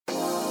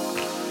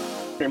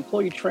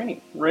employee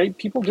training, right?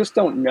 People just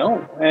don't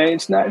know.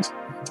 And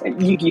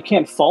you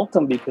can't fault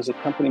them because a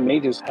company may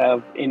just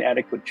have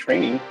inadequate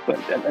training.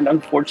 And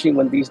unfortunately,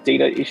 when these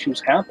data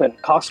issues happen,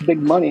 it costs big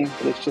money,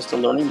 but it's just a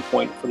learning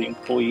point for the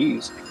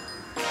employees.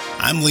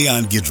 I'm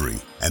Leon Guidry,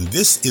 and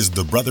this is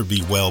the Brother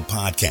Be Well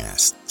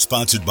podcast,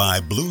 sponsored by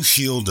Blue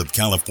Shield of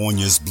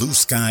California's Blue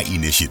Sky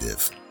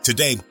Initiative.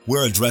 Today,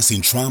 we're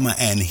addressing trauma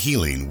and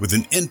healing with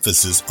an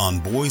emphasis on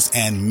boys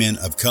and men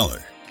of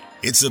color.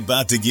 It's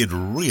about to get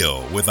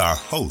real with our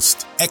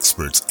host,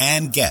 experts,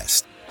 and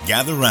guests.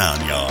 Gather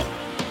round, y'all.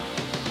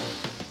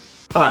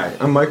 Hi,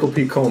 I'm Michael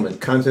P. Coleman,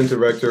 Content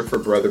Director for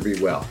Brother Be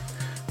Well.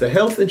 The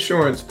Health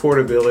Insurance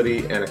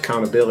Portability and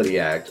Accountability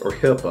Act, or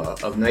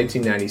HIPAA, of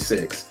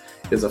 1996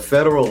 is a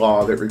federal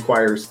law that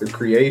requires the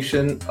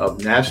creation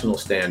of national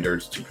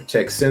standards to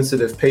protect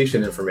sensitive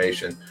patient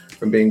information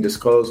from being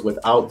disclosed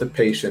without the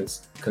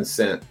patient's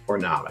consent or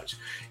knowledge.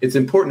 It's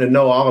important to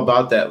know all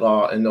about that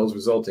law and those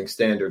resulting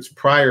standards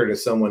prior to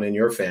someone in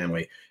your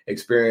family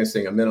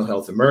experiencing a mental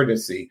health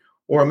emergency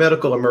or a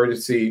medical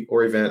emergency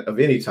or event of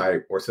any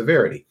type or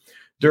severity.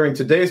 During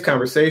today's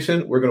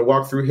conversation, we're going to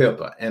walk through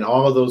HIPAA and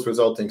all of those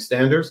resulting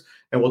standards,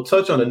 and we'll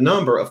touch on a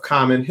number of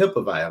common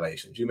HIPAA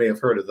violations. You may have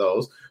heard of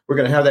those. We're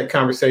going to have that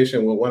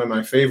conversation with one of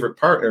my favorite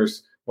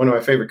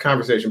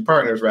conversation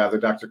partners,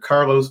 Dr.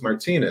 Carlos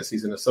Martinez.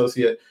 He's an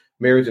associate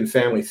marriage and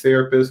family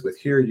therapist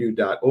with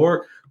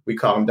HearU.org. We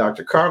call him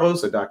Dr.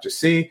 Carlos or Dr.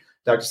 C.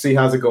 Dr. C,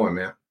 how's it going,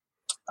 man?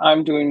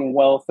 I'm doing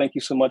well. Thank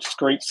you so much. It's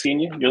great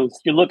seeing you.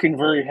 You're looking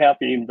very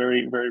happy and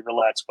very, very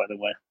relaxed, by the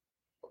way.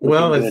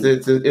 Well,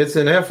 it's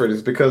an effort.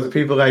 It's because of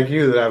people like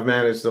you that I've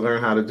managed to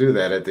learn how to do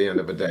that at the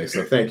end of the day.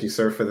 So thank you,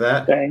 sir, for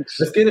that. Thanks.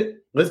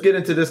 Let's get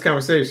into this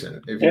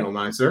conversation, if you don't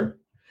mind, sir.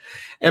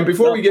 And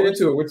before we get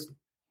into it,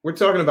 we're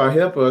talking about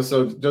HIPAA.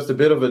 So just a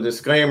bit of a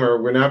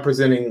disclaimer, we're not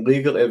presenting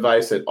legal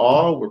advice at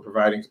all. We're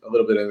providing a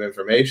little bit of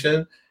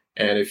information.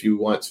 And if you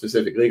want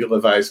specific legal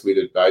advice, we'd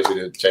advise you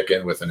to check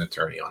in with an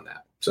attorney on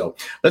that. So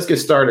let's get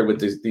started with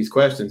these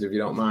questions, if you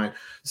don't mind.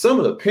 Some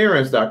of the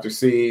parents, Dr.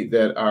 C,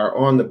 that are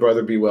on the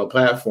Brother Be Well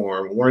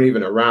platform weren't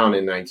even around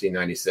in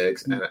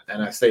 1996. And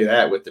I say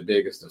that with the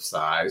biggest of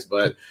sighs.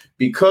 But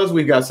because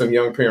we got some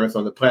young parents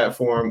on the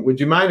platform, would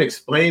you mind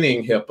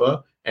explaining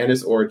HIPAA and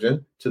its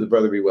origin to the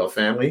Brother Be Well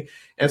family?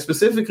 And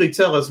specifically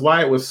tell us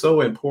why it was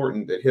so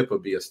important that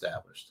HIPAA be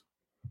established.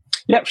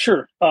 Yeah,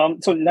 sure.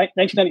 So in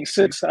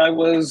 1996, I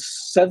was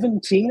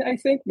 17, I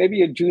think,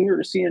 maybe a junior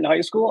or senior in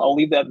high school. I'll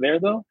leave that there,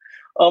 though.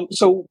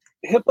 So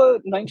HIPAA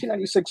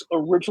 1996,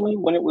 originally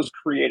when it was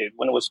created,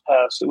 when it was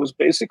passed, it was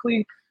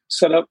basically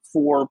set up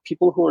for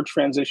people who are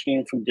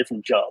transitioning from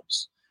different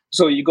jobs.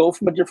 So you go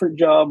from a different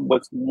job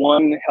with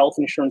one health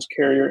insurance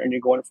carrier and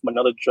you're going from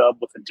another job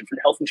with a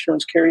different health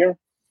insurance carrier.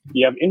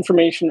 You have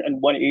information in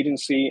one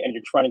agency and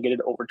you're trying to get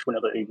it over to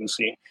another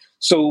agency.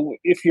 So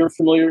if you're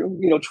familiar,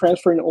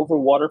 transferring over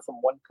water from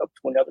one cup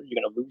to another, you're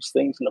going to lose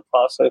things in the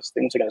process.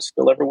 Things are going to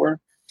spill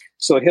everywhere.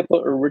 So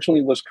HIPAA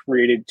originally was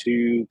created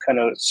to kind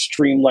of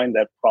streamline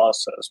that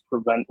process,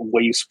 prevent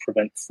waste,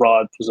 prevent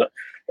fraud,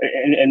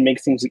 and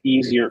make things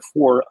easier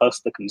for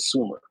us, the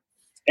consumer.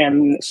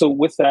 And so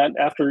with that,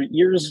 after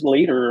years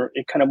later,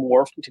 it kind of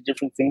morphed into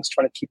different things,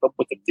 trying to keep up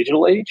with the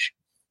digital age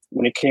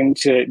when it came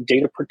to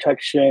data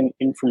protection,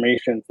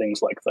 information,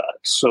 things like that.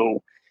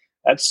 So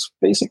that's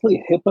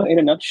basically HIPAA in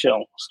a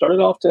nutshell. Started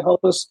off to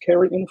help us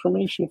carry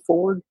information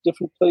forward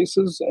different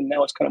places, and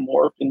now it's kind of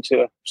morphed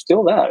into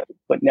still that,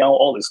 but now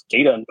all this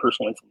data and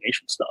personal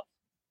information stuff.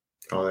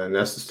 Oh, and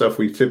that's the stuff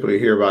we typically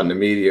hear about in the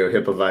media,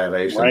 HIPAA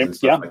violations and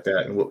stuff like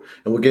that. And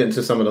we'll get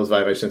into some of those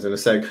violations in a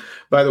sec.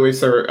 By the way,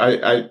 sir,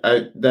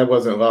 I that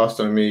wasn't lost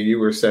on me. You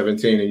were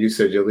 17 and you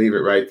said you'll leave it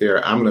right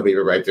there. I'm going to leave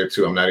it right there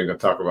too. I'm not even going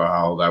to talk about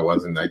how old I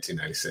was in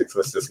 1996.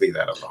 Let's just leave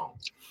that alone.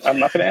 I'm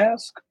not going to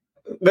ask.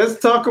 Let's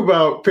talk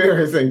about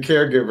parents and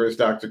caregivers,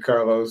 Dr.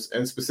 Carlos,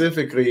 and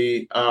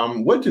specifically,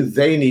 what do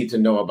they need to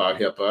know about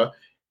HIPAA?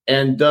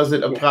 And does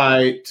it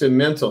apply to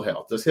mental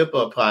health? Does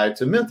HIPAA apply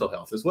to mental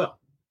health as well?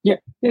 Yeah.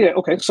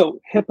 Okay. So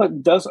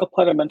HIPAA does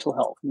apply to mental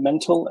health,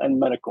 mental and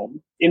medical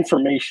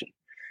information.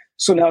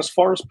 So now, as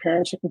far as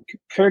parents and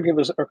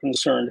caregivers are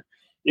concerned,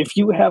 if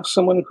you have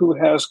someone who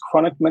has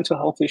chronic mental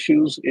health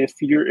issues, if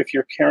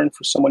you're caring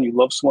for someone, you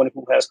love someone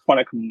who has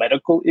chronic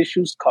medical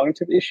issues,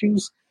 cognitive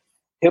issues,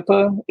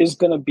 HIPAA is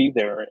going to be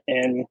there.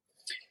 And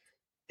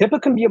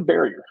HIPAA can be a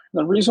barrier.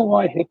 The reason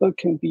why HIPAA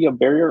can be a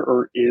barrier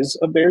or is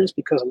a barrier is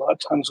because a lot of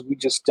times we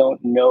just don't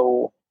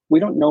know. We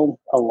don't know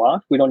a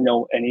lot. We don't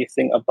know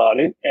anything about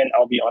it. And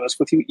I'll be honest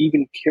with you,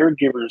 even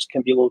caregivers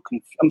can be a little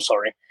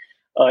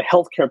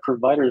healthcare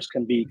providers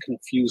can be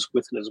confused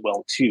with it as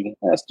well, too.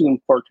 That's due in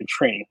part to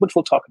training, which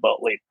we'll talk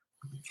about later.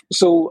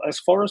 So as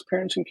far as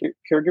parents and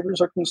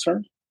caregivers are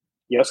concerned,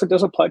 yes, it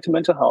does apply to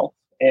mental health.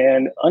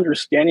 And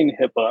understanding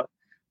HIPAA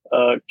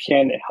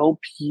can help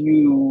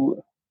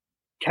you,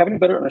 having a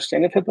better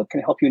understanding of HIPAA can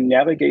help you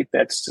navigate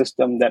that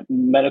system, that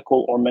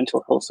medical or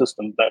mental health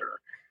system better.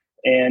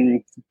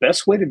 And the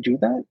best way to do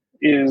that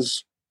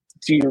is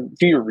do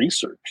your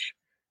research.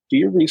 Do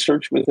your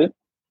research with it.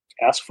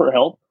 Ask for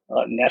help.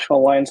 National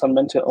Alliance on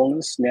Mental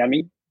Illness,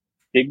 NAMI,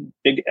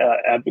 big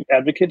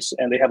advocates,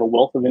 and they have a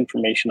wealth of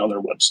information on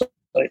their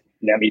website,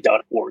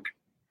 NAMI.org.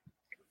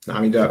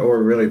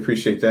 NAMI.org, really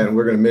appreciate that. And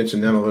we're going to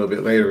mention them a little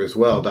bit later as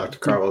well, Dr.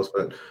 Carlos,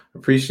 but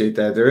appreciate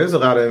that. There is a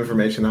lot of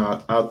information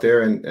out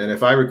there. And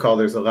if I recall,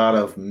 there's a lot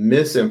of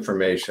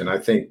misinformation. I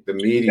think the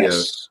media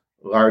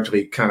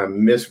largely kind of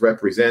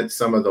misrepresents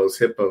some of those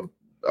HIPAA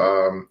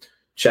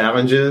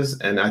challenges.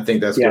 And I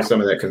think that's where some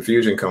of that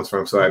confusion comes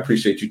from. So I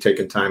appreciate you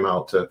taking time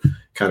out to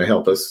kind of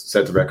help us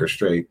set the record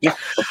straight. Yeah,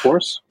 of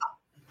course.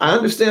 I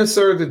understand,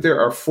 sir, that there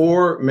are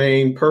 4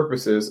 main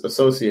purposes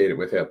associated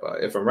with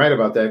HIPAA. If I'm right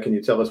about that, can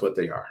you tell us what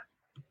they are?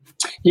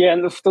 Yeah,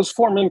 and those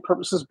 4 main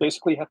purposes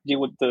basically have to do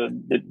with the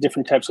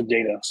different types of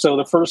data. So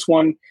the first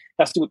one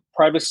has to do with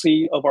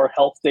privacy of our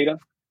health data.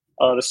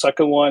 The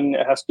second one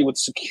has to do with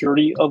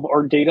security of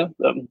our data,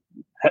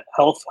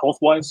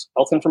 health-wise,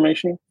 health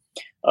information.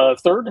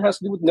 Third has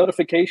to do with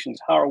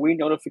notifications. How are we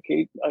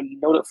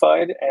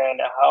notified,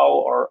 and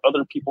how are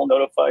other people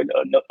notified,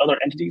 other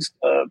entities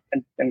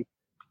and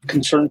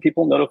concerned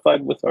people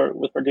notified with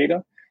our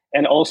data?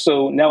 And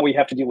also now we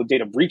have to deal with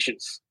data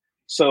breaches.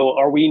 So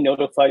are we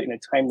notified in a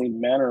timely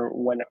manner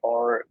when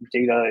our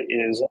data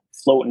is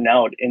floating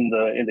out in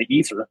the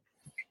ether?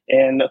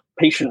 And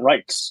patient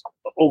rights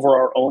over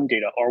our own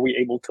data. Are we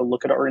able to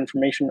look at our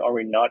information? Are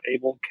we not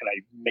able? Can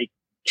I make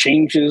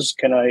changes?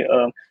 Can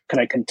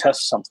I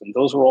contest something?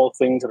 Those are all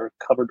things that are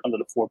covered under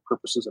the 4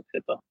 purposes of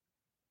HIPAA.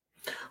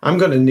 I'm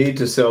going to need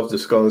to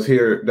self-disclose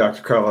here,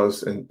 Dr.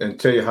 Carlos, and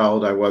tell you how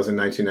old I was in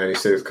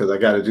 1996, because I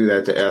got to do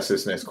that to ask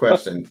this next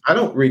question. I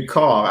don't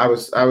recall. I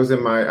was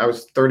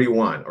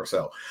 31 or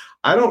so.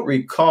 I don't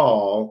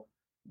recall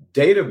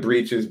data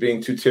breaches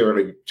being too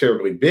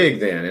terribly big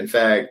then. In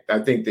fact, I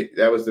think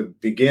that was the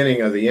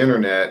beginning of the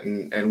internet,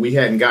 and we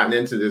hadn't gotten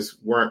into this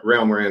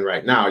realm we're in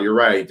right now. You're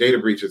right. Data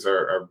breaches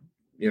are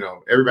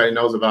everybody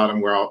knows about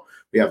them.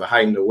 We have a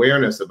heightened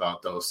awareness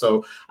about those.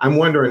 So I'm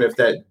wondering if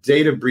that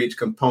data breach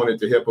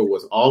component to HIPAA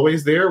was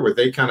always there. Were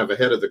they kind of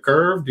ahead of the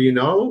curve? Do you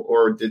know?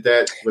 Or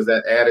was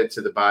that added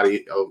to the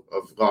body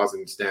of laws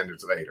and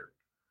standards later?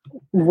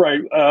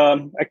 Right.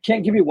 I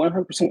can't give you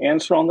 100%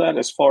 answer on that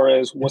as far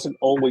as wasn't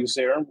always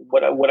there.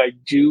 What I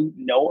do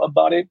know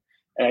about it,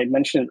 and I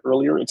mentioned it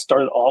earlier, it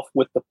started off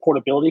with the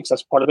portability, because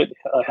that's part of it,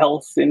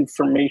 Health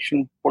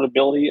Information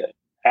Portability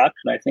Act,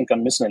 and I think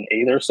I'm missing an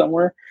A there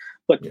somewhere.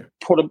 But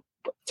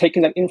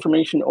taking that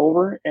information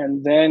over,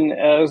 and then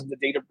as the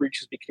data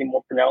breaches became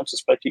more pronounced,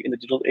 especially in the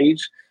digital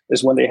age,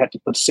 is when they had to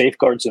put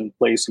safeguards in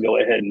place to go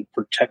ahead and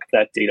protect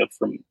that data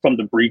from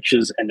the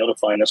breaches and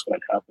notifying us when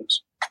it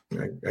happens.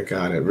 I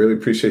got it. Really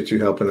appreciate you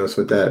helping us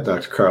with that,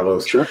 Dr.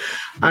 Carlos. Sure.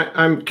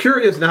 I'm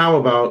curious now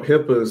about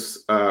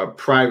HIPAA's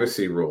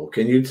privacy rule.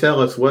 Can you tell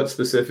us what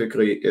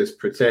specifically is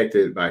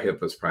protected by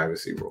HIPAA's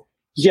privacy rule?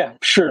 Yeah,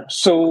 sure.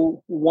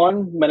 So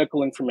one,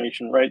 medical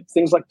information, right?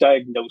 Things like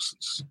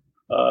diagnosis,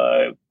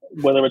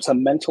 whether it's a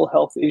mental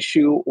health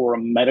issue or a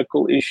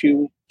medical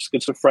issue,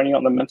 schizophrenia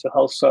on the mental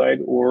health side,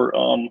 or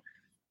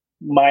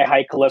my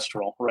high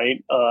cholesterol,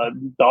 right?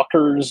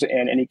 Doctors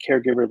and any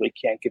caregiver, they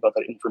can't give out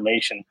that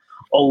information,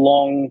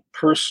 along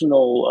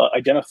personal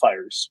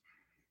identifiers,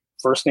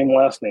 first name,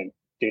 last name,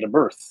 date of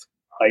birth,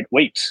 height,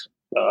 weight,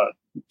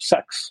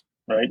 sex,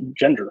 right?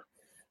 Gender.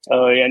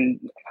 And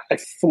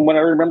from what I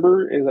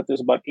remember is that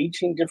there's about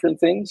 18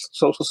 different things,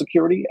 social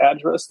security,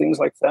 address, things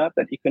like that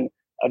you can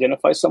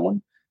identify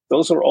someone.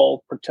 Those are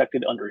all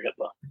protected under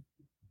HIPAA.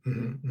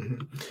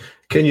 Mm-hmm.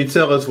 Can you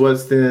tell us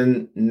what's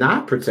then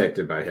not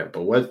protected by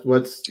HIPAA?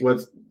 What's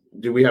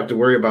do we have to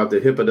worry about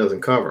that HIPAA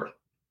doesn't cover?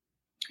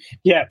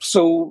 Yeah.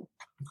 So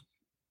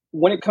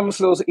when it comes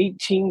to those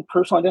 18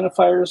 personal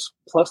identifiers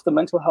plus the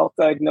mental health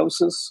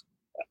diagnosis,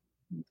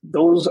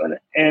 those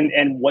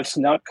and what's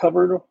not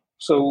covered.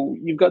 So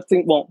you've got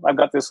things. Well, I've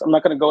got this. I'm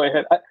not going to go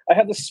ahead. I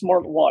have this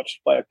smart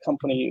watch by a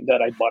company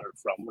that I bought it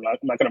from. I'm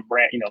not going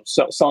to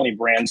sell any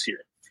brands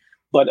here.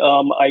 But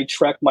I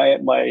track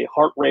my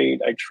heart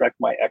rate, I track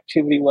my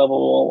activity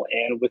level,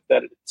 and with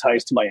that, it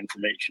ties to my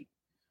information.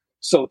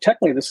 So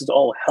technically, this is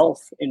all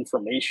health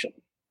information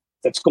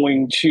that's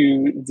going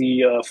to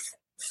the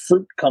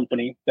fruit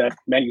company that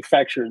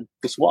manufactured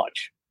this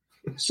watch.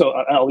 So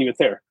I'll leave it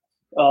there.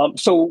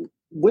 So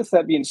with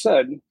that being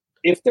said,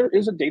 if there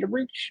is a data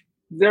breach,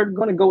 they're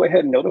going to go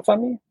ahead and notify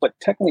me, but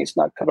technically it's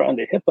not covered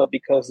under HIPAA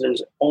because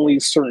there's only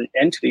certain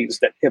entities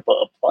that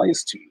HIPAA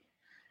applies to.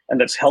 And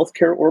that's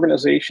healthcare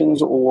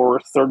organizations or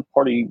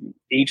third-party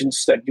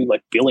agents that do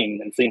like billing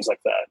and things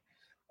like that.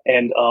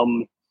 And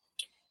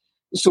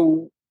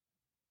so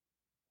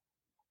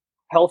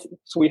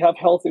we have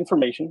health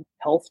information,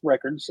 health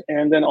records,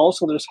 and then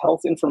also there's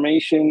health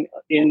information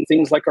in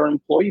things like our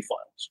employee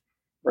files,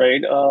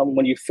 right?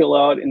 When you fill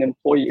out an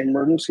employee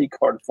emergency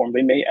card form,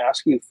 they may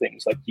ask you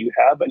things like, do you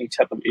have any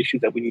type of issue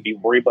that we need to be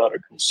worried about or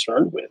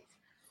concerned with?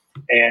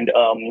 And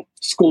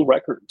school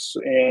records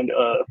and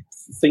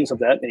things of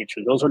that nature.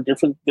 Those are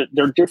different.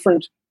 There are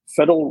different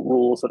federal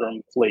rules that are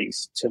in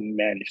place to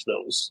manage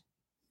those.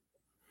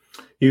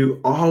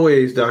 You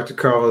always, Dr.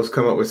 Carlos,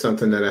 come up with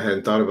something that I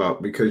hadn't thought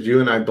about because you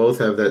and I both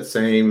have that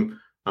same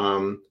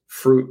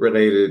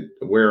fruit-related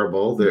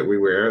wearable that we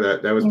wear.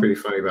 That was pretty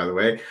funny, by the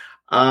way.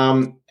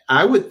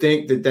 I would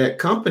think that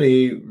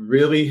company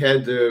really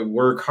had to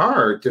work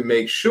hard to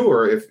make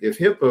sure if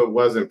HIPAA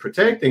wasn't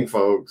protecting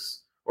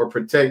folks or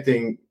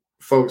protecting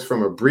folks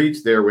from a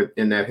breach there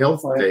within that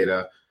health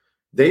data,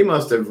 they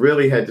must have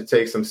really had to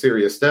take some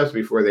serious steps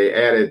before they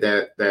added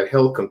that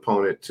health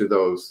component to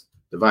those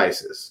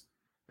devices.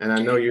 And I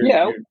know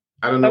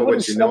I don't know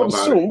what you know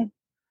about it.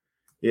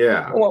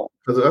 Yeah. Well,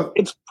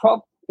 it's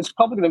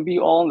probably going to be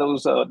all in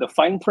those the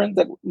fine print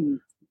that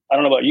I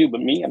don't know about you,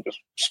 but me, I'm just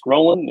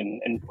scrolling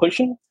and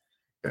pushing.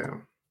 Yeah.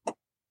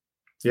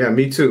 Yeah,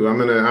 me too. I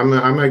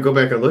might go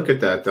back and look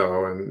at that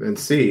though and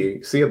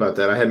see about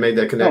that. I had made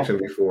that connection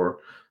before.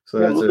 So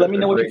let me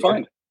know what you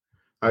find.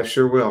 I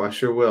sure will.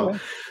 Okay.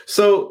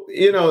 So,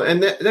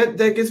 and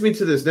that gets me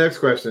to this next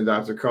question,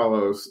 Dr.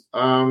 Carlos.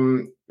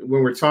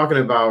 When we're talking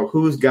about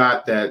who's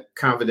got that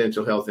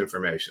confidential health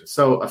information.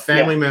 So a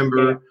family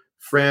member,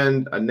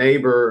 friend, a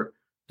neighbor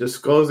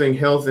disclosing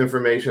health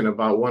information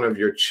about one of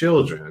your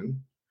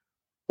children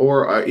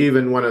or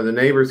even one of the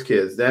neighbor's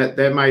kids,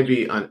 that might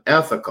be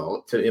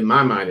unethical. In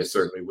my mind, it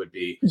certainly would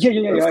be. Yeah. I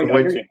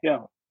hear you. Yeah.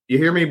 You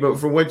hear me? But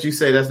from what you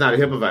say, that's not a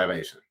HIPAA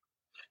violation.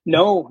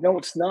 No,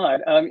 it's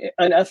not.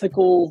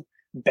 Unethical,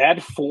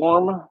 bad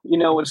form.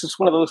 It's just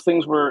one of those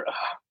things where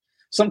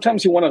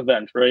sometimes you want to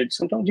vent, right?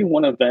 Sometimes you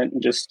want to vent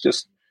and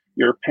just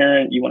you're a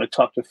parent, you want to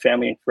talk to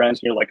family and friends,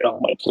 and you're like, oh,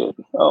 my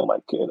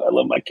kid, I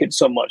love my kid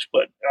so much,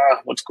 but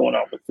what's going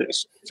on with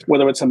this?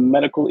 Whether it's a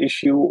medical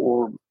issue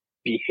or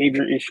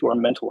behavior issue or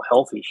mental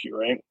health issue,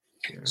 right?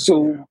 Yeah,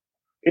 so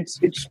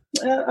it's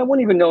I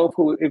wouldn't even know if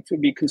it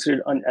would be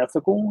considered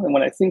unethical. And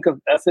when I think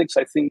of ethics,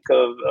 I think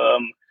of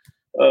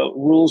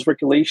rules,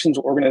 regulations,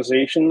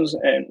 organizations,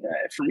 and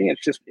for me,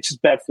 it's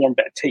just bad form,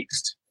 bad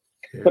taste.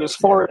 Yeah, but as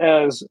far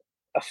as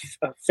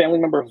a family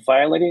member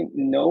violating,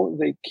 no,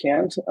 they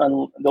can't.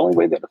 The only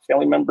way that a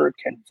family member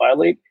can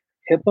violate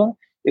HIPAA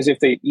is if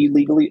they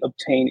illegally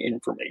obtain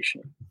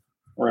information,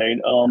 right?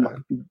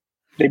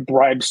 They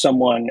bribe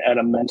someone at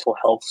a mental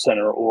health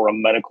center or a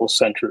medical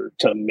center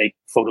to make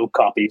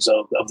photocopies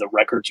of the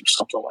records or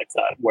something like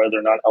that, where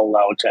they're not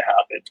allowed to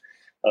have it.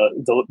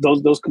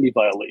 Those can be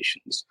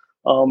violations.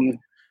 Along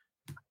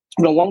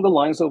the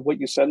lines of what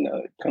you said,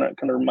 kind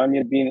of remind me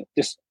of being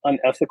just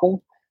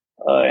unethical.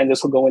 And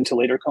this will go into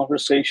later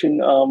conversation.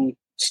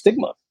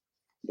 Stigma.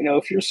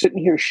 If you're sitting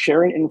here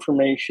sharing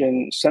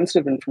information,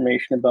 sensitive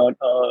information about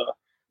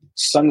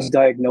son's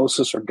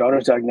diagnosis or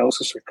daughter's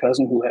diagnosis or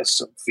cousin who has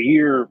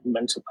severe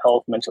mental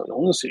health, mental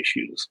illness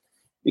issues,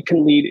 it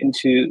can lead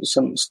into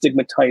some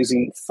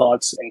stigmatizing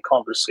thoughts and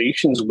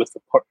conversations with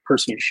the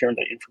person you're sharing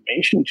that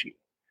information to.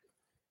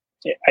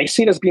 I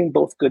see it as being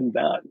both good and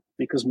bad,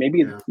 because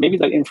maybe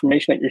that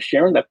information that you're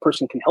sharing, that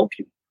person can help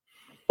you,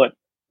 but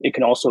it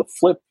can also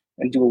flip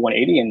and do a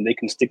 180, and they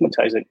can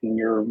stigmatize it, and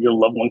your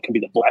loved one can be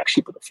the black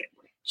sheep of the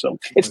family. So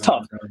it's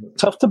tough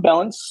to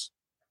balance,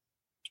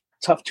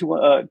 tough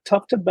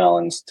to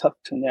balance, tough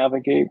to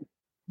navigate.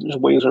 There's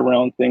ways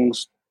around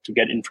things to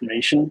get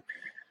information,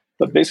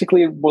 but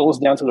basically it boils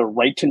down to the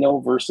right to know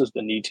versus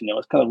the need to know.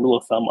 It's kind of a rule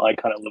of thumb I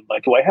kind of live by.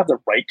 Do I have the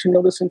right to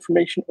know this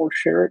information or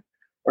share it,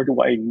 or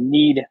do I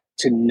need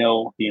to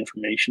know the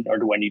information, or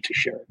do I need to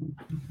share it?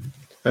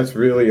 That's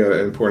really an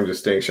important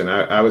distinction.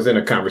 I was in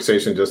a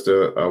conversation just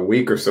a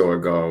week or so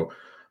ago,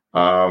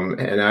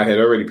 and I had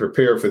already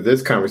prepared for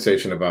this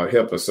conversation about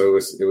HIPAA, so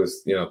it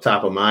was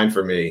top of mind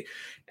for me.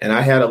 And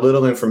I had a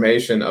little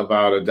information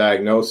about a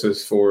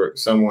diagnosis for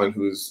someone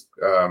who's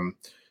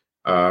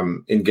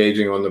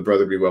engaging on the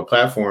Brother Be Well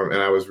platform,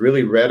 and I was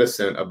really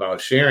reticent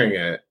about sharing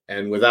it.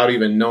 And without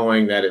even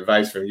knowing that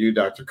advice from you,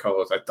 Dr.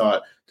 Carlos, I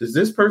thought, does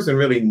this person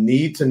really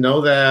need to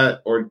know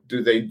that, or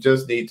do they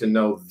just need to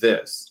know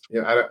this?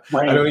 I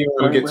don't even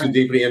want to get too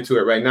deeply into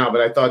it right now,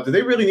 but I thought, do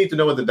they really need to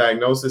know what the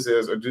diagnosis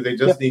is, or do they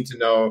just need to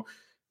know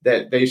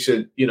that they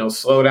should,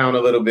 slow down a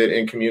little bit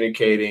in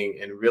communicating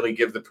and really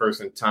give the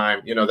person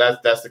time?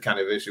 That's the kind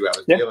of issue I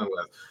was dealing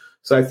with.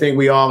 So I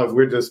think if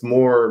we're just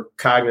more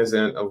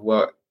cognizant of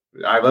what,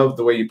 I love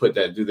the way you put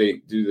that.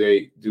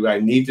 Do I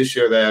need to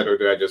share that, or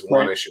do I just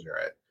want to share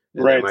it?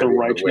 And right. The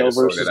right to know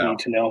versus need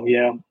to know.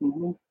 Yeah.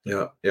 Mm-hmm.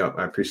 Yeah.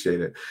 I appreciate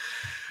it.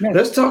 Yeah.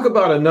 Let's talk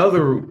about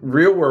another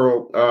real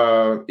world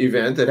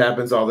event that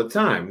happens all the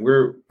time.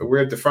 We're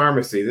at the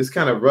pharmacy. This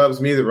kind of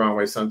rubs me the wrong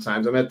way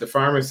sometimes. I'm at the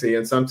pharmacy,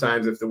 and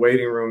sometimes if the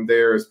waiting room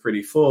there is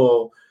pretty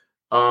full,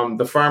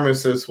 the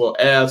pharmacist will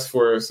ask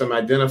for some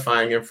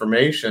identifying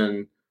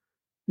information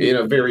in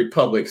a very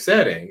public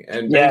setting.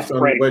 And based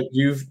on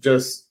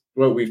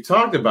what we've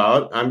talked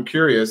about, I'm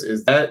curious,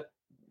 is that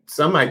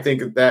some might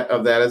think of that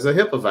as a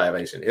HIPAA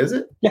violation? Is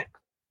it? Yeah,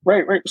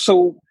 right.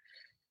 So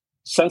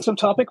sensitive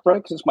topic, right?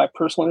 Because it's my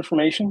personal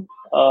information.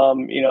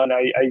 And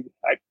I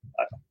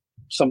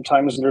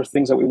sometimes there are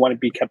things that we want to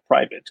be kept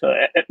private.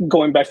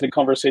 Going back to the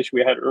conversation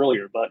we had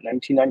earlier about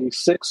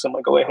 1996, I'm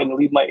going to go ahead and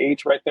leave my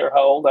age right there,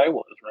 how old I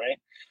was, right?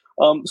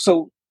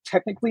 So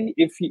technically,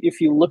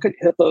 if you look at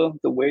HIPAA,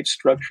 the way it's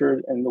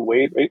structured and the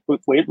way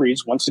it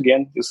reads, once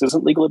again, this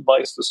isn't legal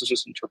advice. This is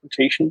just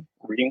interpretation,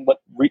 reading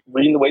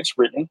the way it's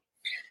written.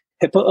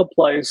 HIPAA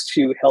applies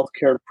to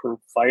healthcare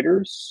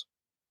providers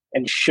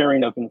and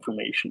sharing of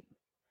information.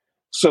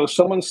 So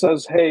someone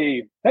says,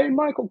 hey,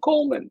 Michael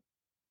Coleman,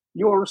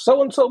 your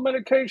so-and-so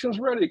medication's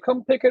ready.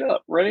 Come pick it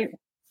up, right?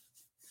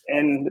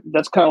 And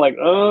that's kind of like,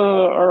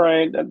 oh, all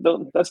right,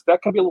 that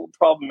can be a little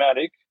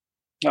problematic.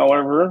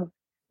 However,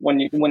 when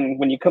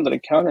you come to the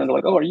counter and they're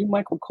like, oh, are you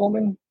Michael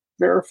Coleman?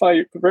 Verify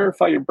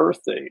your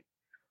birth date.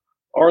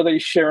 Are they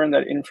sharing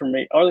that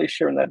information? Are they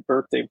sharing that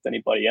birth date with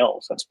anybody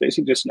else? That's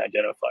basically just an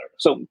identifier.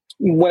 So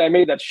when I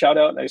made that shout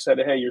out and I said,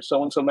 hey, your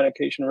so-and-so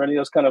medication ready,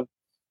 that's kind of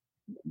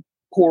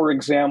poor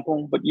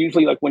example. But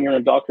usually, like when you're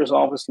in a doctor's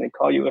office and they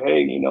call you,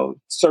 hey,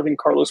 serving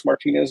Carlos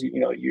Martinez,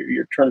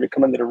 your turn to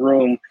come into the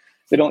room.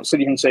 They don't sit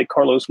here and say,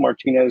 Carlos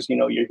Martinez,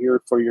 you're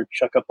here for your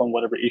checkup on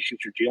whatever issues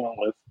you're dealing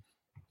with.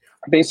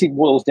 Basically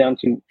boils down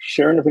to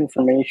sharing of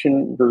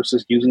information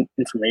versus using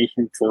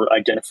information for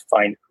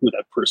identifying who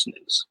that person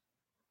is.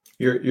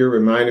 You're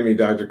reminding me,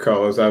 Dr.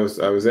 Carlos. I was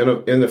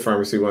in the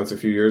pharmacy once a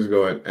few years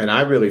ago, and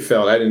I really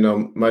felt I didn't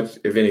know much,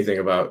 if anything,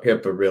 about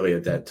HIPAA really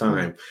at that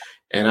time.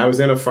 And I was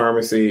in a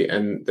pharmacy,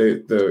 and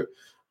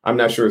I'm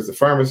not sure it's the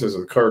pharmacist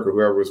or the clerk or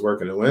whoever was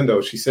working the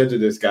window. She said to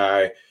this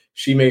guy,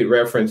 she made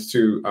reference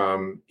to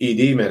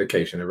ED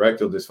medication,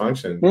 erectile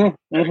dysfunction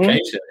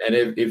medication. And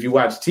if you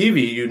watch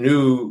TV, you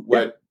knew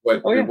what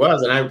it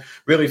was. And I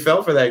really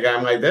felt for that guy.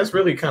 I'm like, that's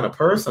really kind of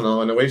personal.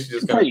 And the way she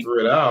just kind of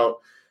threw it out.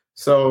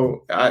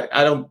 So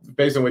I don't,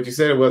 based on what you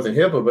said, it wasn't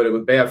HIPAA, but it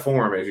was bad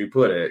form, as you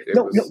put it.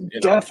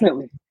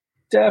 Definitely.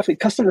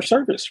 Customer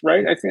service,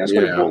 right? I think that's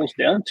what it boils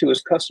down to,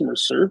 is customer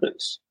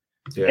service.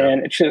 Yeah.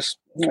 And it just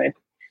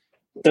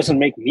doesn't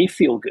make me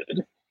feel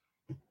good.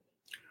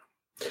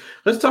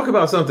 Let's talk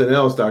about something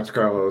else, Dr.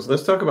 Carlos.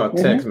 Let's talk about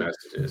text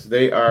messages.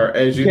 They are,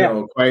 as you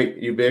know, quite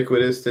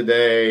ubiquitous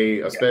today,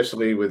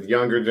 especially with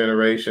younger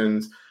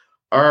generations.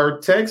 Are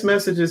text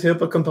messages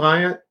HIPAA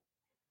compliant?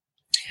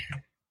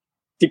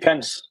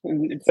 Depends.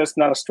 That's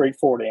not a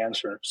straightforward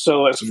answer.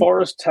 So as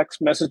far as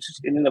text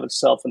messages in and of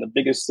itself, and the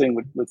biggest thing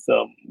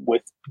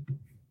with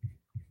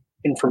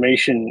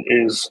information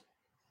is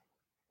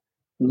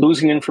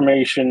losing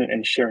information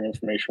and sharing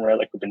information, right?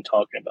 Like we've been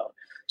talking about.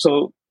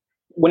 So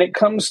when it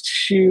comes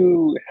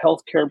to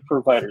healthcare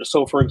providers,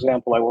 so for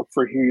example, I work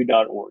for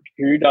HearYou.org.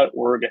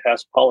 HearYou.org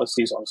has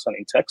policies on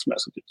sending text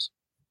messages.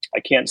 I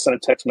can't send a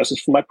text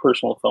message from my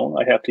personal phone.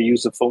 I have to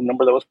use the phone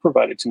number that was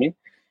provided to me.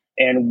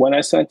 And when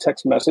I send a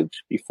text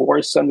message, before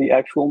I send the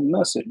actual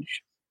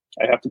message,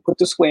 I have to put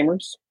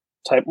disclaimers,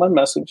 type my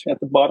message at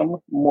the bottom,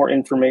 more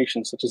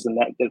information, such as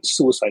the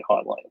suicide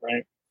hotline,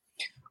 right?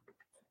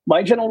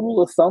 My general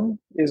rule of thumb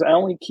is I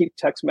only keep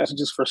text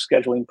messages for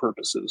scheduling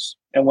purposes.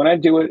 And when I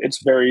do it,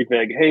 it's very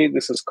vague. Hey,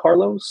 this is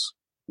Carlos.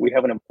 We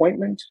have an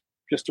appointment.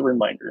 Just a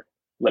reminder.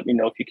 Let me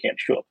know if you can't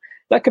show up.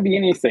 That could be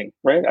anything,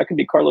 right? I could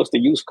be Carlos, the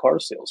used car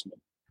salesman.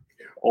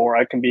 Or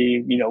I can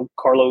be,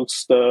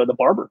 Carlos, the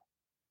barber.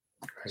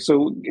 Right.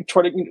 So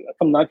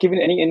I'm not giving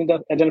any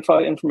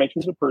identified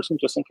information to the person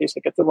just in case I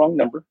get the wrong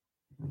number.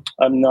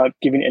 I'm not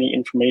giving any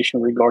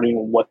information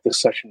regarding what the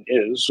session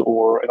is,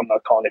 or I'm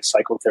not calling it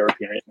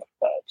psychotherapy or anything like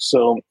that.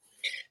 So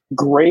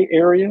gray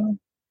area,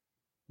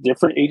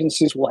 different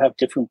agencies will have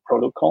different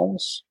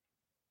protocols.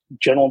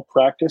 General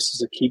practice is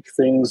to keep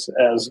things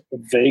as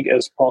vague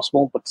as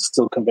possible, but to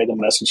still convey the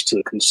message to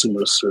the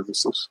consumer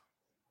services.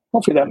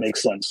 Hopefully that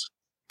makes sense.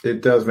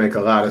 It does make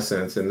a lot of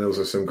sense, and those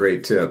are some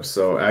great tips.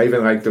 So I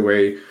even like the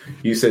way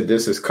you said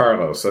this is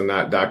Carlos, so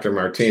not Dr.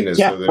 Martinez.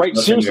 Yeah, so there's right.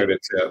 Nothing there to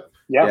tip.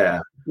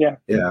 Yeah.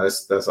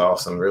 That's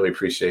awesome. Really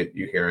appreciate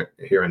you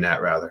hearing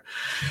that. Rather,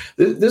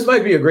 this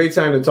might be a great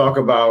time to talk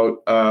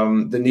about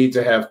the need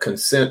to have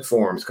consent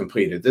forms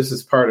completed. This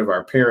is part of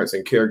our parents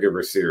and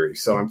caregiver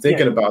series. So I'm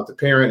thinking about the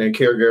parent and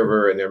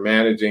caregiver, and they're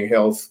managing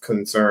health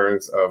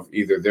concerns of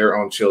either their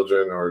own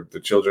children or the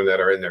children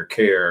that are in their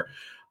care.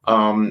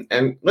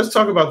 And let's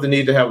talk about the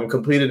need to have them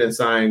completed and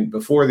signed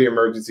before the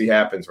emergency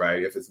happens,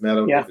 right? If it's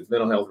mental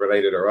health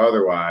related or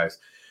otherwise.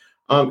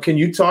 Can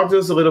you talk to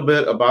us a little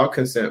bit about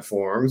consent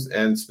forms?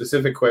 And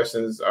specific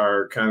questions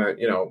are kind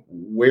of,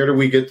 where do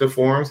we get the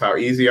forms? How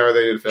easy are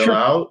they to fill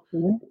out?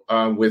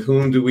 Mm-hmm. With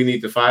whom do we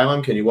need to file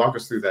them? Can you walk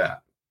us through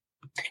that?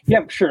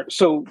 Yeah, sure.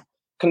 So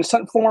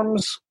consent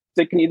forms,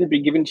 they can either be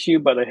given to you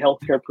by the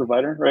healthcare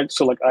provider, right?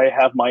 So like I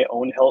have my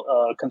own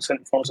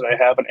consent forms that I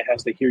have, and it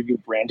has the Hear You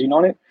branding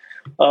on it.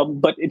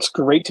 But it's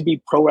great to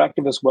be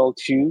proactive as well,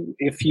 too.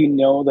 If you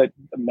know that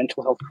a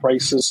mental health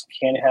crisis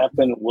can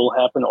happen, will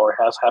happen, or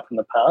has happened in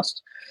the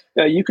past,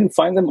 you can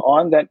find them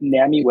on that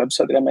NAMI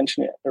website that I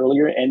mentioned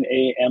earlier,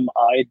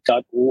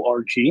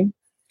 NAMI.org.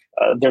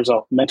 There's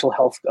a mental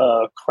health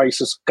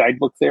crisis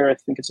guidebook there. I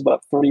think it's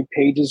about 30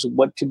 pages,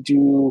 what to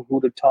do,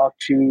 who to talk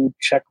to,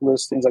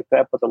 checklists, things like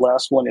that. But the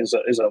last one is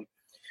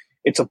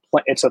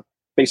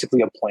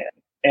basically a plan,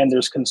 and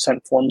there's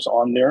consent forms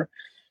on there.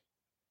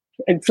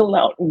 And filled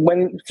out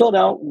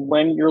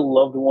when your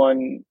loved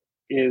one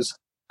is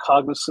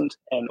cognizant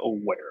and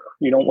aware.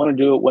 You don't want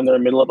to do it when they're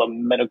in the middle of a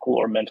medical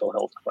or mental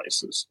health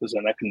crisis, because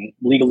then that can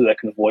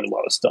avoid a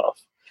lot of stuff.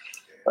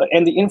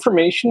 And the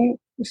information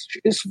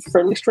is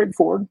fairly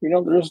straightforward.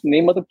 There's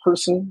name of the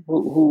person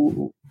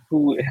who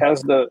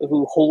holds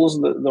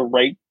the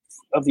right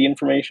of the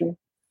information.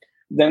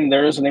 Then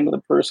there is a name of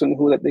the person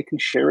that they can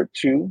share it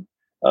to.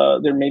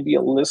 There may be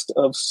a list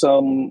of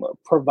some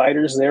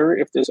providers there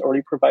if there's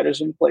already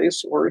providers in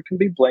place, or it can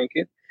be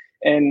blanket.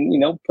 And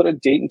put a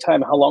date and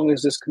time. How long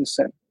is this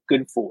consent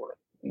good for?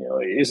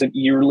 Is it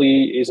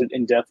yearly? Is it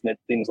indefinite?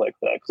 Things like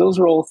that. 'Cause those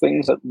are all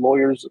things that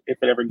lawyers,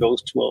 if it ever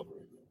goes to a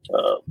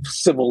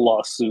civil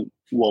lawsuit,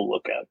 will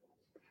look at.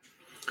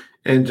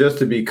 And just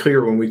to be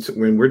clear, when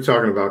we're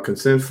talking about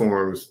consent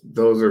forms,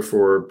 those are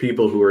for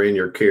people who are in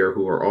your care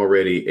who are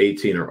already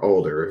 18 or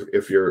older.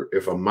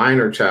 If a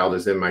minor child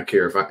is in my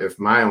care, if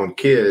my own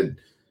kid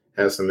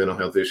has some mental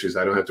health issues,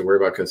 I don't have to worry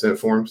about consent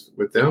forms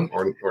with them,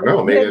 or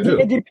no, maybe I do.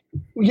 It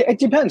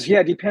depends. Yeah,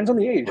 it depends on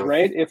the age,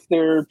 right? If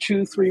they're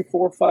 2, 3,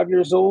 4, 5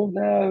 years old,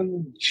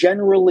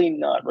 generally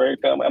not, right?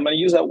 I'm going to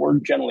use that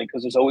word generally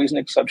because there's always an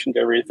exception to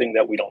everything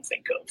that we don't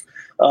think of.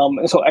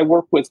 And so I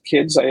work with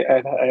kids.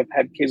 I've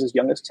had kids as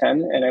young as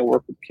 10, and I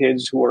work with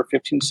kids who are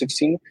 15,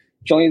 16.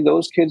 Generally,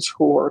 those kids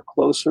who are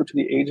closer to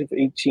the age of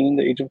 18,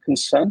 the age of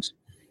consent,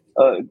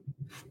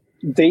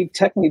 they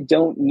technically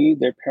don't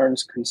need their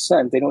parents'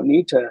 consent. They don't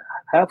need to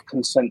have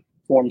consent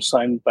forms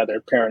signed by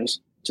their parents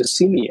to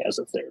see me as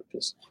a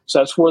therapist. So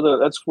that's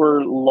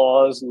where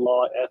law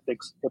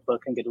ethics, HIPAA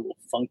can get a little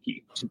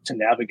funky to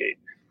navigate.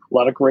 A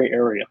lot of gray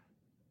area.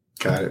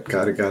 Got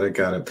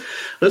it.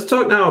 Let's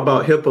talk now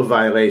about HIPAA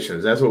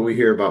violations. That's what we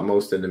hear about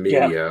most in the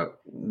media. Yeah.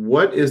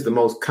 What is the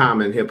most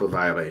common HIPAA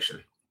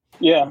violation?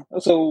 Yeah.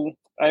 So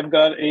I've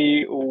got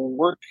a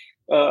work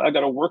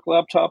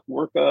laptop,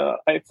 work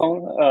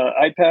iPhone,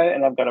 iPad,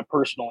 and I've got a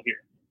personal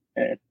here.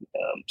 And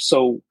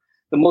so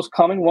the most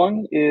common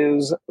one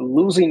is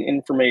losing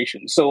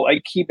information. So I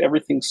keep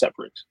everything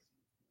separate.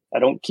 I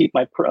don't keep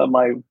my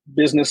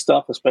business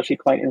stuff, especially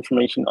client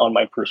information, on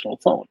my personal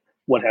phone.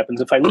 What happens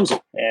if I lose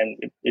it?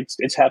 And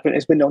it's happened.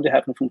 It's been known to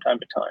happen from time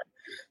to time.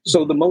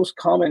 So the most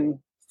common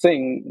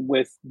thing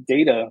with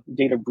data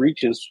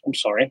breaches.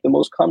 The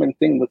most common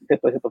thing with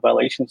HIPAA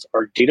violations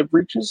are data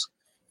breaches.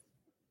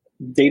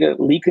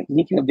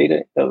 Leaking of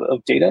data,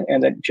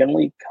 and that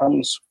generally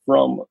comes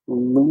from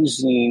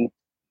losing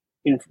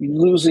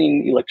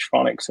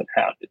electronics that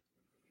have it,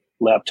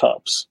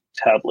 laptops,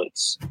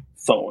 tablets,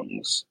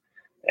 phones,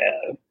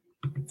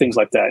 things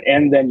like that.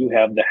 And then you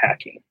have the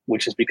hacking,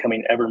 which is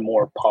becoming ever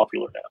more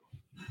popular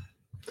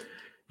now.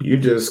 You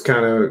just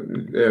kind of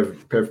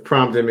have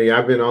prompted me.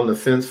 I've been on the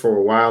fence for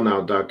a while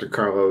now, Dr.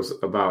 Carlos,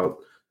 about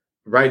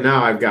right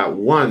now I've got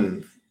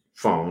one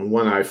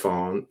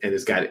iPhone, and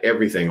it's got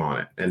everything on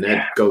it. And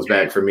that goes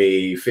back for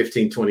me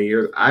 15, 20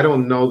 years. I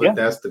don't know that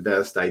that's the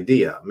best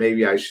idea.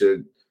 Maybe I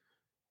should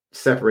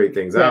separate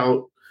things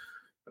out,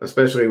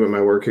 especially with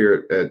my work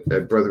here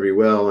at Brother Be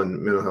Well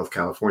and Mental Health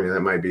California.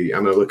 That might be,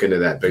 I'm going to look into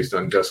that based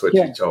on just what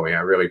you told me.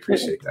 I really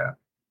appreciate that.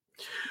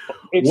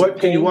 It's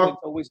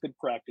always good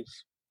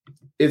practice.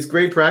 It's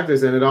great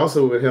practice, and it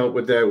also would help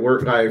with that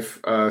work-life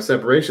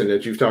separation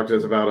that you've talked to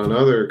us about on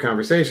other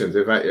conversations.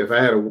 If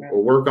I had a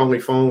work-only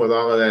phone with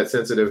all of that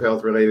sensitive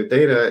health-related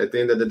data, at the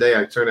end of the day,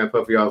 I turn that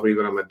puppy off, leave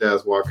it on my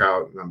desk, walk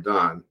out, and I'm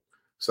done.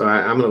 So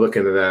I'm going to look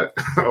into that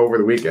over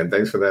the weekend.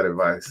 Thanks for that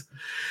advice.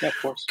 Yeah, of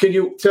course. Can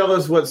you tell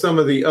us what some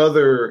of the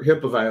other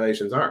HIPAA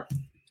violations are?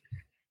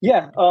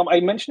 Yeah,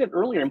 I mentioned it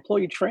earlier,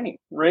 employee training,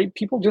 right?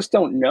 People just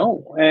don't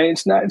know. And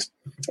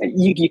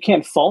you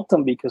can't fault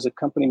them because a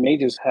company may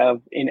just have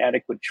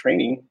inadequate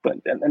training. But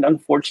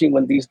unfortunately,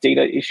 when these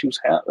data issues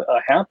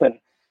happen,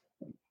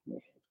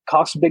 it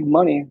costs big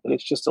money, but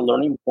it's just a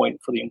learning point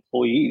for the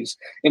employees.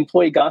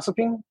 Employee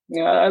gossiping,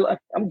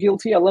 I'm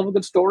guilty. I love a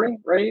good story,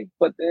 right?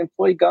 But the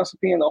employee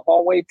gossiping in the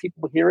hallway,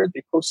 people hear it.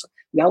 They post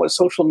now with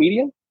social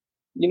media.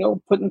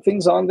 Putting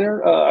things on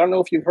there. I don't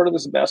know if you've heard of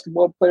this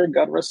basketball player,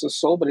 God rest his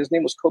soul, but his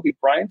name was Kobe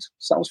Bryant.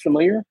 Sounds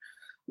familiar.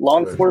 Law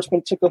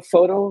enforcement took a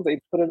photo,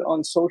 they put it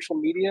on social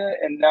media,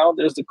 and now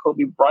there's the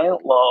Kobe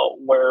Bryant law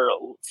where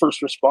first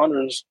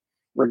responders,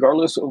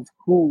 regardless of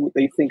who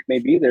they think may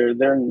be there,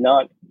 they're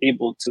not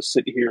able to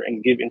sit here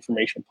and give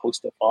information,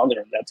 post stuff on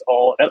there. And that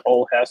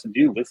all has to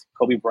do with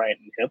Kobe Bryant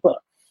and HIPAA.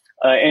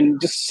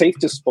 And just safe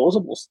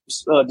disposing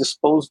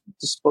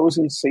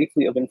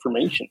safely of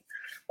information.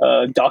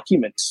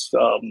 Documents,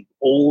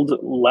 old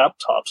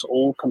laptops,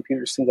 old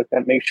computers, things like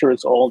that. Make sure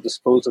it's all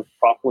disposed of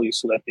properly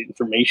so that the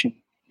information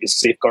is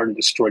safeguarded and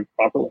destroyed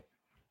properly.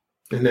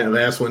 And that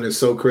last one is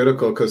so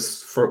critical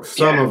because for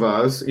some of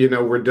us,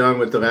 we're done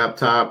with the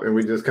laptop and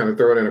we just kind of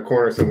throw it in a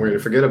corner somewhere and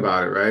forget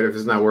about it, right? If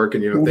it's not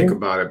working, you don't think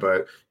about it,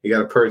 but you got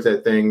to purge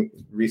that thing,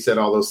 reset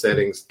all those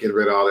settings, get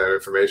rid of all that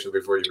information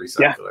before you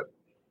recycle it.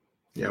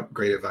 Yep,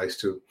 great advice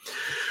too.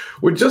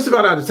 We're just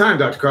about out of time,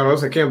 Dr.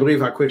 Carlos. I can't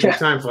believe how quickly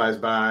time flies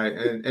by.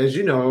 And as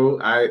you know,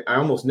 I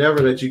almost never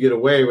let you get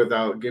away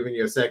without giving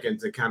you a second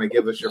to kind of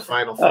give us your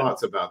final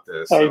thoughts about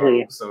this. I hear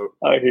you. So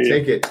I hear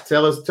take you. it.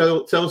 Tell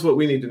us what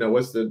we need to know.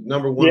 What's the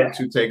number one or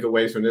two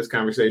takeaways from this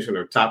conversation,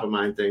 or top of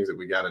mind things that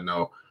we got to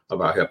know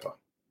about Hipaa?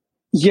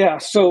 Yeah.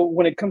 So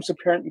when it comes to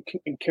parent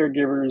and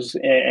caregivers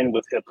and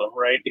with Hipaa,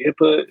 right?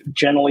 Hipaa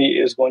generally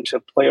is going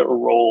to play a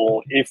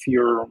role if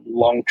you're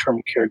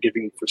long-term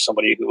caregiving for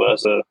somebody who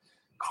has a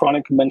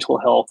chronic mental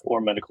health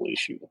or medical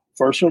issue.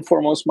 First and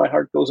foremost, my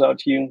heart goes out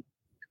to you.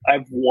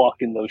 I've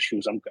walked in those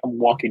shoes. I'm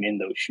walking in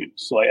those shoes.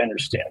 So I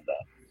understand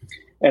that.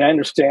 And I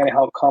understand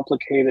how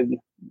complicated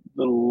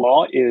the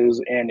law is,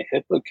 and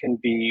HIPAA can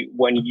be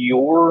when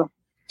you're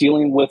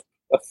dealing with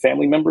a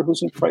family member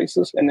who's in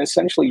crisis, and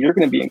essentially you're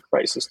going to be in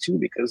crisis too,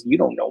 because you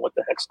don't know what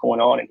the heck's going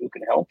on and who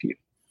can help you.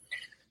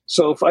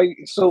 So I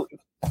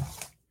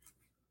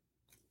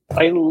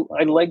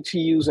like to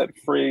use that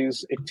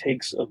phrase, it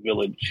takes a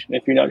village. And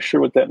if you're not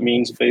sure what that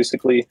means,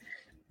 basically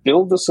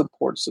build the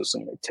support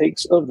system. It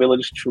takes a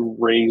village to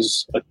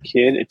raise a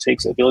kid. It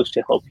takes a village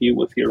to help you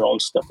with your own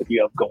stuff that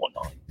you have going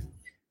on.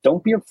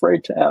 Don't be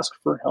afraid to ask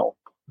for help.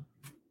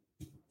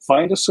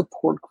 Find a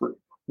support group.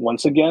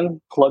 Once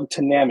again, plug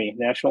to NAMI,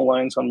 National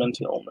Alliance on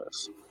Mental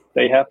Illness.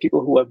 They have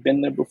people who have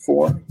been there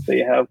before. They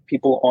have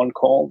people on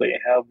call. They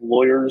have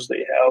lawyers.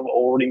 They have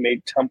already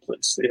made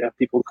templates. They have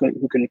people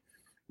who can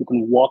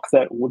walk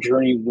that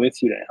journey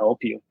with you to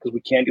help you, because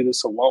we can't do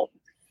this alone.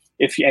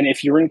 If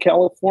you're in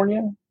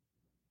California,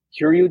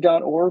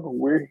 hearyou.org,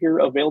 we're here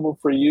available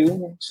for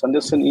you. Send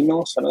us an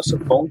email, send us a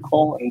phone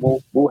call, and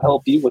we'll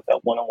help you with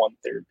that one-on-one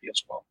therapy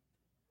as well.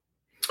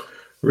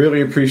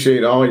 Really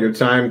appreciate all your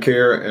time,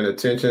 care, and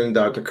attention.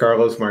 Dr.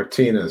 Carlos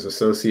Martinez,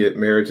 Associate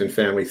Marriage and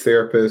Family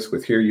Therapist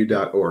with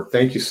hearyou.org.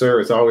 Thank you, sir.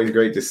 It's always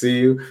great to see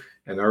you,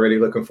 and already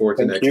looking forward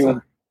to next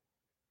time.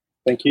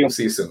 Thank you. We'll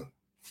see you soon.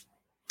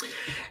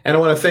 And I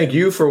want to thank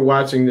you for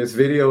watching this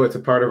video. It's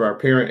a part of our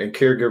parent and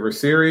caregiver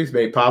series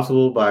made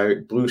possible by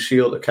Blue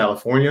Shield of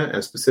California,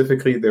 and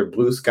specifically their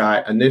Blue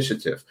Sky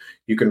initiative.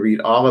 You can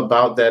read all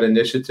about that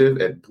initiative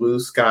at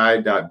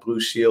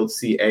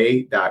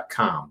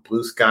bluesky.blueshieldca.com.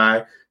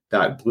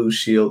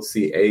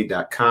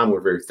 bluesky.blueshieldca.com. We're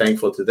very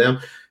thankful to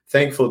them.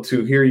 Thankful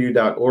to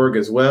hearyou.org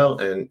as well,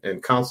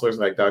 and counselors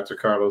like Dr.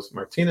 Carlos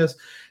Martinez.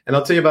 And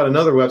I'll tell you about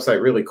another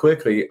website really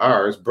quickly,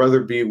 ours,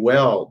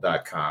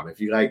 brotherbewell.com. If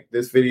you like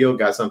this video,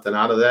 got something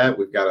out of that,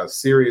 we've got a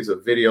series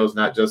of videos,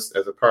 not just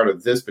as a part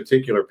of this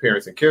particular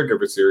parents and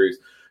caregiver series,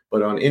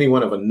 but on any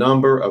one of a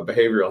number of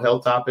behavioral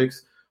health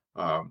topics,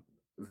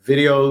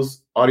 videos,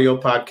 audio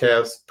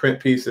podcasts, print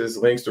pieces,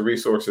 links to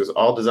resources,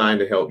 all designed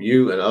to help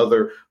you and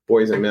other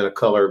boys and men of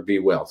color be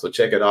well. So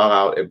check it all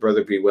out at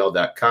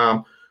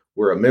brotherbewell.com.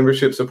 We're a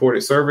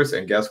membership-supported service,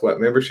 and guess what?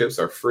 Memberships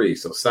are free.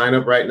 So sign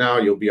up right now.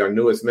 You'll be our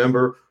newest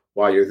member.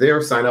 While you're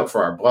there, sign up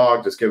for our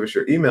blog. Just give us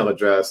your email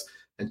address,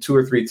 and 2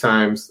 or 3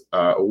 times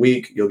a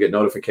week, you'll get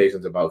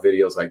notifications about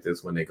videos like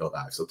this when they go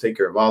live. So take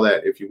care of all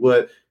that, if you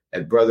would,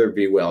 at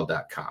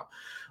brotherbewell.com.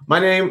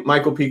 My name,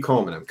 Michael P.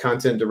 Coleman. I'm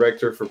Content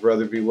Director for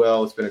Brother Be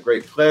Well. It's been a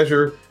great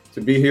pleasure to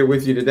be here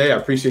with you today. I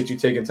appreciate you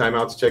taking time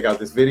out to check out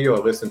this video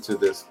or listen to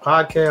this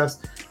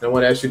podcast. And I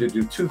want to ask you to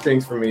do 2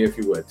 things for me, if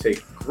you would.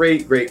 Take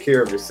great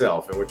care of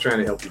yourself, and we're trying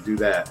to help you do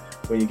that.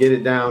 When you get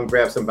it down,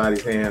 grab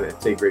somebody's hand and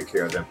take great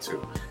care of them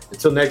too.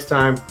 Until next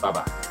time,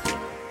 bye-bye.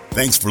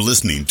 Thanks for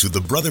listening to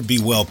the Brother Be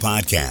Well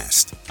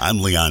podcast.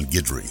 I'm Leon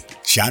Guidry.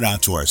 Shout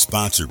out to our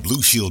sponsor,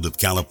 Blue Shield of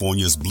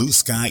California's Blue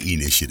Sky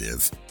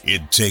Initiative.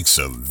 It takes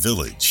a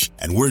village,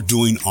 and we're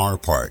doing our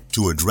part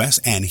to address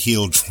and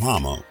heal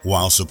trauma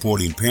while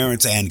supporting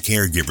parents and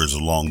caregivers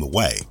along the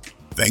way.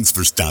 Thanks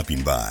for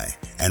stopping by.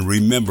 And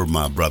remember,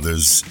 my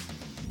brothers,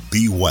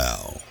 be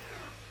well.